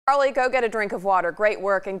Charlie, go get a drink of water. Great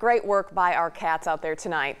work, and great work by our cats out there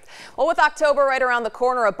tonight. Well, with October right around the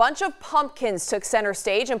corner, a bunch of pumpkins took center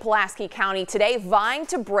stage in Pulaski County today, vying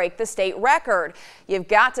to break the state record. You've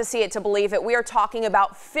got to see it to believe it. We are talking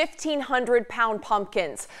about 1,500-pound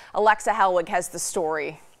pumpkins. Alexa Helwig has the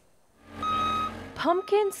story.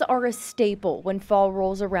 Pumpkins are a staple when fall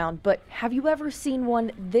rolls around, but have you ever seen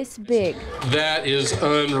one this big? That is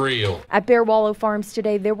unreal. At Bear Wallow Farms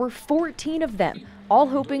today, there were 14 of them, all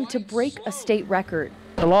hoping to break a state record.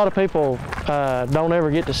 A lot of people don't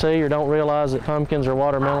ever get to see or don't realize that pumpkins or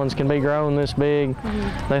watermelons can be grown this big.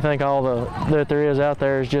 They think all that there is out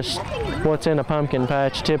there is just what's in a pumpkin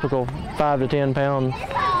patch, typical 5 to 10 pound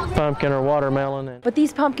pumpkin or watermelon. But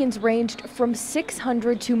these pumpkins ranged from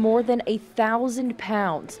 600 to more than 1,000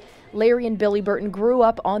 pounds. Larry and Billy Burton grew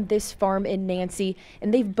up on this farm in Nancy,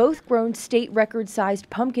 and they've both grown state record-sized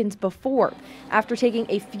pumpkins before. After taking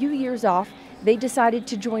a few years off, they decided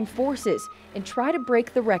to join forces and try to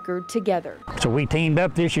break the record together. So we teamed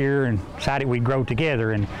up this year and decided we'd grow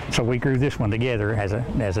together, and so we grew this one together as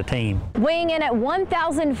a team. Weighing in at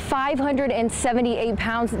 1,578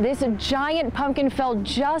 pounds, this giant pumpkin fell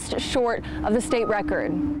just short of the state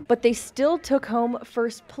record. But they still took home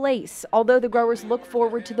first place. Although the growers look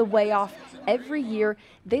forward to the weigh-off every year,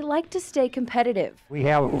 they like to stay competitive. We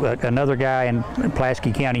have another guy in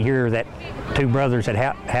Pulaski County here, that two brothers that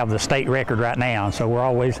have the state record right now, so we're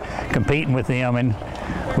always competing with them, and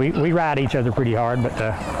we ride each other pretty hard, but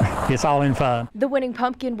it's all in fun. The winning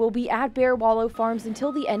pumpkin will be at Bear Wallow Farms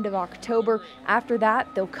until the end of October. After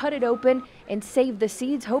that, they'll cut it open and save the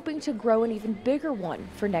seeds, hoping to grow an even bigger one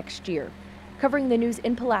for next year. Covering the news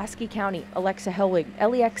in Pulaski County, Alexa Helwig,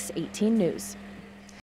 LEX 18 News.